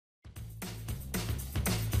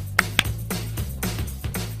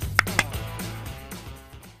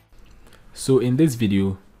So in this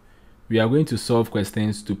video, we are going to solve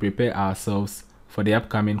questions to prepare ourselves for the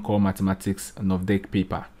upcoming Core Mathematics NOVDEC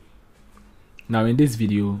paper. Now in this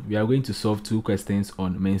video, we are going to solve two questions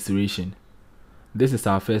on mensuration. This is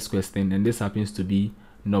our first question, and this happens to be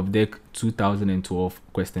NOVDEC 2012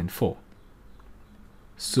 question 4.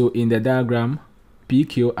 So in the diagram,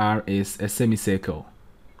 PQR is a semicircle.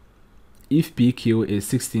 If PQ is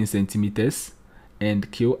 16 centimeters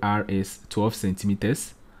and QR is 12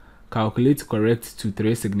 centimeters, calculate correct to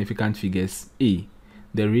three significant figures: A,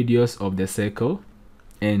 the radius of the circle,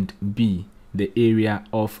 and B, the area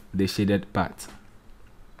of the shaded part.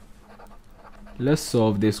 Let's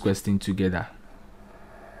solve this question together.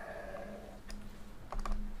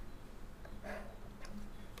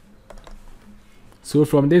 So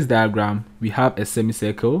from this diagram, we have a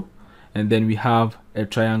semicircle, and then we have a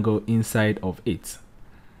triangle inside of it.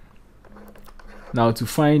 Now to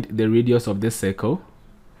find the radius of this circle,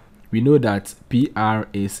 we know that PR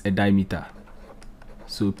is a diameter.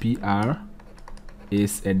 So PR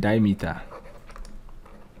is a diameter,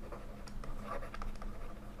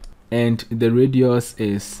 and the radius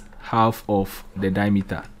is half of the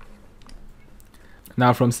diameter.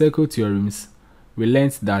 Now from circle theorems, we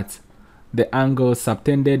learned that the angle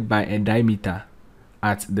subtended by a diameter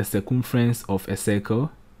at the circumference of a circle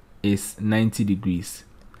is 90 degrees.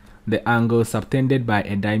 The angle subtended by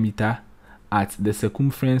a diameter at the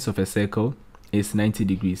circumference of a circle is 90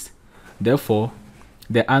 degrees. Therefore,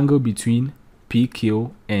 the angle between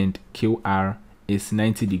PQ and QR is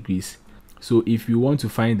 90 degrees. So if we want to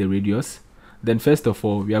find the radius, then first of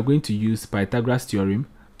all, we are going to use Pythagoras Theorem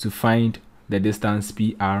to find the distance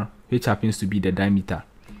PR, which happens to be the diameter.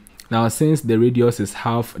 Now, since the radius is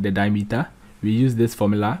half the diameter, we use this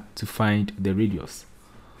formula to find the radius.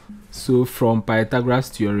 So from Pythagoras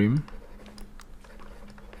Theorem,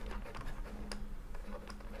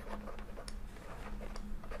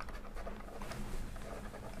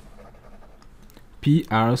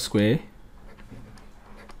 PR square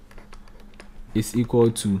is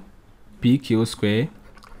equal to PQ square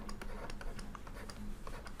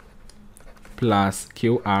plus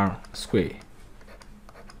QR square.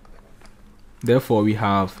 Therefore, we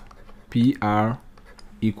have PR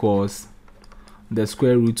equals the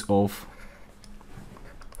square root of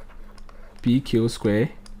PQ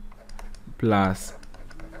square plus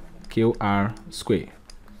QR square.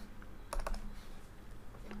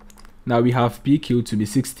 Now we have PQ to be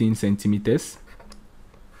 16 centimeters.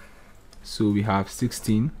 So we have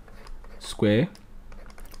 16 square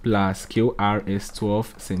plus QR is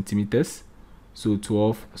 12 centimeters. So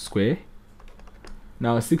 12 square.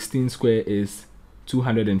 Now 16 square is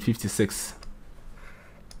 256.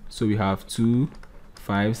 So we have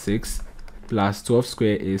 256 plus 12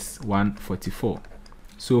 square is 144.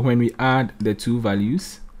 So when we add the two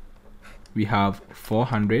values, we have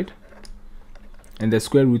 400, and the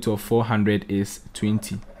square root of 400 is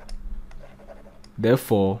 20.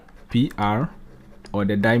 Therefore, PR, or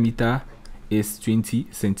the diameter, is 20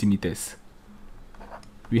 centimeters.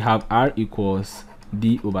 We have R equals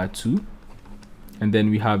D over 2. And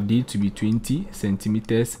then we have D to be 20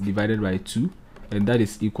 centimeters divided by 2, and that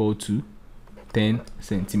is equal to 10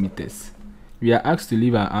 centimeters. We are asked to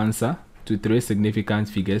leave our answer to three significant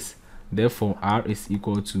figures. Therefore, R is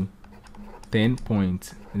equal to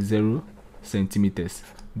 10.0 centimeters.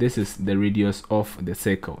 This is the radius of the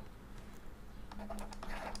circle.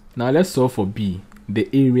 Now let's solve for B, the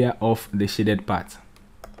area of the shaded part.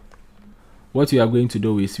 What we are going to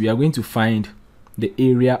do is we are going to find the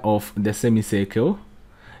area of the semicircle,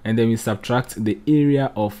 and then we subtract the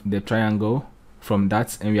area of the triangle from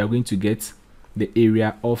that, and we are going to get the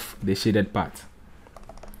area of the shaded part.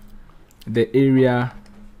 The area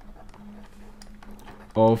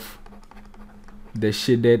of the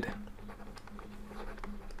shaded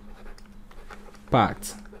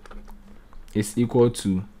part is equal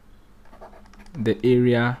to the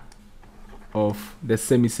area of the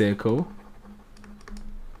semicircle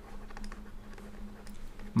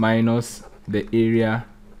minus the area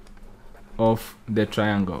of the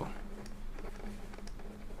triangle.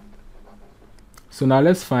 So now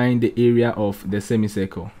let's find the area of the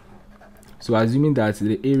semicircle. So assuming that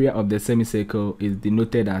the area of the semicircle is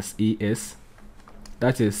denoted as AS,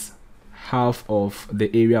 that is half of the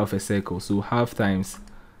area of a circle, so half times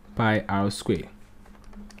pi r square.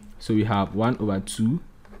 So we have 1 over 2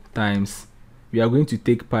 times, we are going to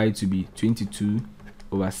take pi to be 22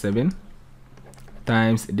 over 7,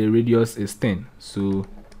 times the radius is 10, so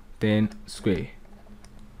 10 square.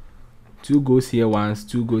 2 goes here once,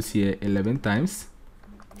 2 goes here 11 times,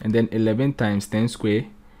 and then 11 times 10 square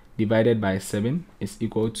divided by 7 is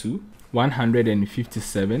equal to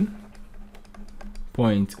 157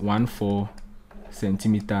 0.14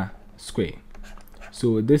 centimeter square.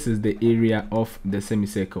 So this is the area of the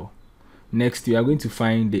semicircle. Next, we are going to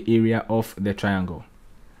find the area of the triangle.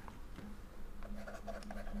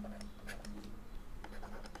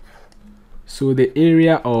 So the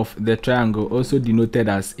area of the triangle, also denoted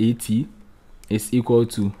as AT, is equal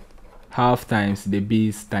to half times the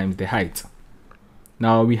base times the height.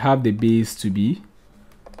 Now we have the base to be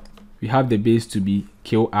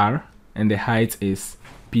QR and the height is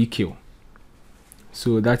PQ.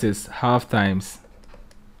 So that is half times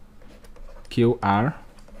QR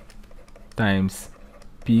times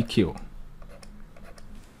PQ.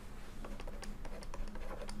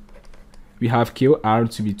 We have QR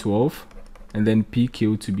to be 12 and then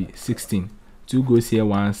PQ to be 16. 2 goes here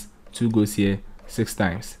once, 2 goes here 6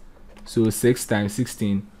 times. So 6 times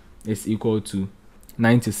 16 is equal to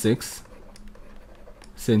 96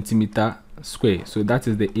 centimeter square. So that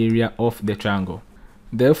is the area of the triangle.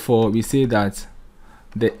 Therefore, we say that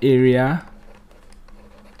the area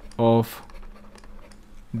of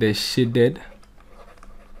the shaded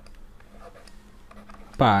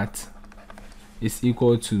part is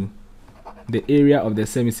equal to the area of the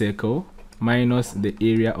semicircle minus the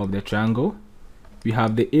area of the triangle. We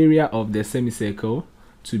have the area of the semicircle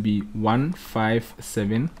to be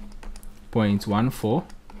 157.14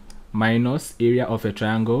 minus area of a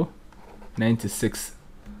triangle 96.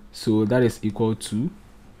 So that is equal to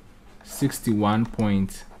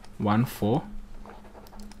 61.14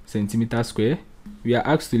 centimeter square. We are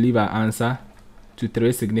asked to leave our answer to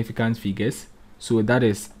 3 significant figures. So that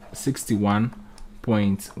is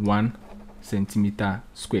 61.1 centimeter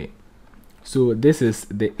square. So this is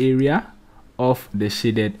the area of the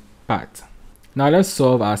shaded part. Now let's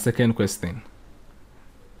solve our second question.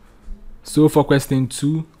 So for question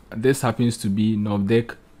 2, this happens to be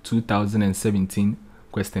NOVDEC 2017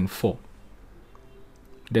 question 4.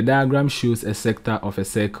 The diagram shows a sector of a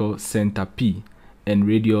circle center P and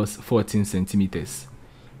radius 14 centimeters.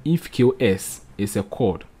 If QS is a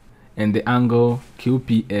chord and the angle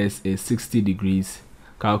QPS is 60 degrees,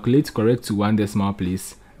 calculate correct to 1 decimal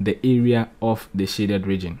place the area of the shaded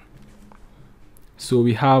region. So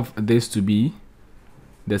we have this to be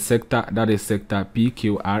the sector, that is sector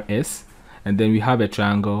PQRS, and then we have a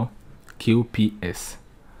triangle QPS.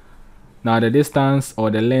 Now the distance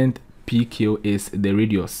or the length PQ is the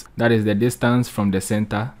radius, that is the distance from the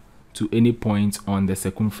center to any point on the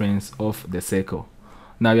circumference of the circle.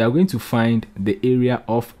 Now we are going to find the area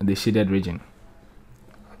of the shaded region.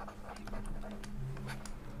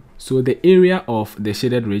 So the area of the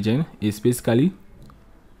shaded region is basically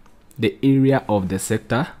the area of the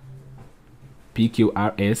sector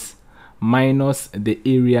PQRS minus the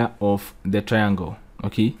area of the triangle,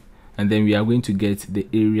 okay? And then we are going to get the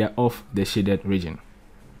area of the shaded region.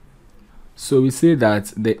 So we say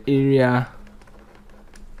that the area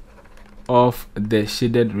of the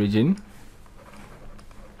shaded region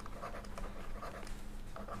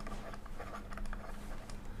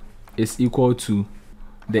is equal to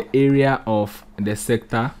the area of the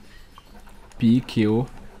sector PQRS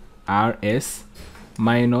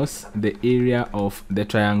minus the area of the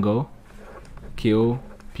triangle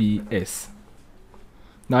QPS.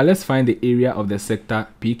 Now let's find the area of the sector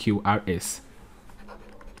PQRS.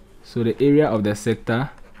 So the area of the sector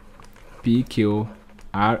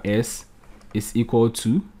PQRS is equal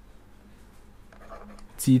to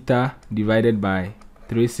theta divided by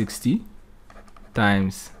 360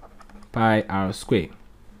 times pi r square.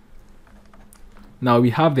 Now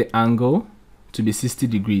we have the angle to be 60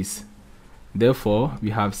 degrees. Therefore,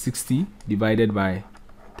 we have 60 divided by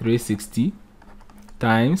 360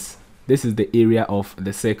 times, this is the area of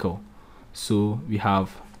the circle. So we are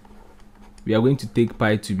going to take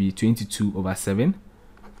pi to be 22/7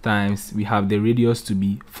 times, we have the radius to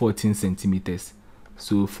be 14 centimeters.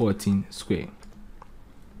 So 14 square.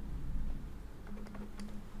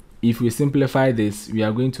 If we simplify this, we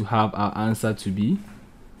are going to have our answer to be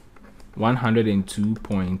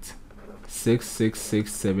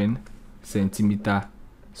 102.6667 centimeter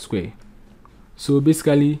square. So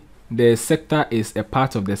basically, the sector is a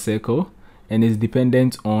part of the circle and is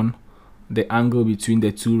dependent on the angle between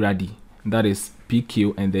the two radii, that is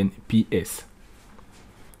PQ and then PS.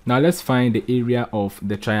 Now let's find the area of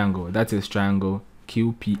the triangle, that is triangle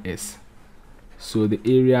QPS. So the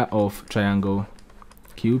area of triangle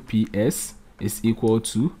QPS is equal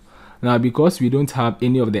to, now because we don't have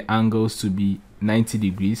any of the angles to be 90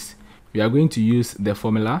 degrees, we are going to use the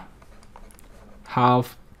formula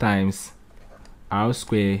half times r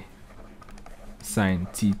square sine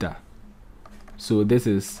theta. So this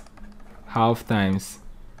is half times,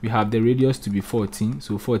 we have the radius to be 14,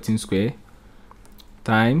 so 14 square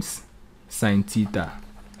times sine theta,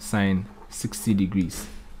 sine 60 degrees.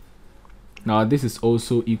 Now this is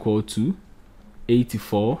also equal to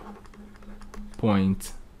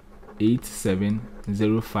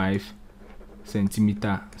 84.8705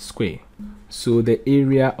 centimeter square. So the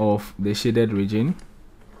area of the shaded region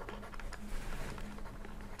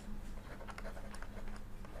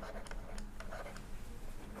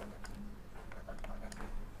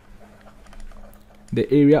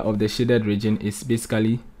is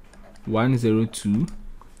basically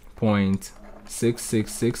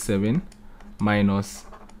 102.6667 minus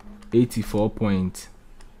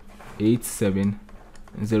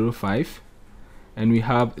 84.8705, and we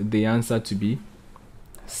have the answer to be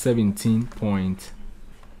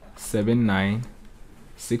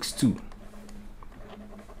 17.7962.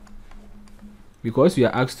 Because we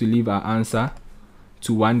are asked to leave our answer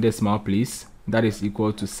to one decimal place, that is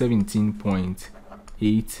equal to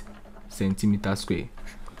 17.8 centimeter square.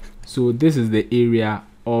 So this is the area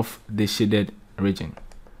of the shaded region.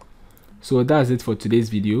 So that's it for today's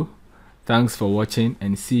video. Thanks for watching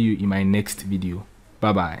and see you in my next video.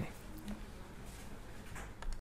 Bye bye.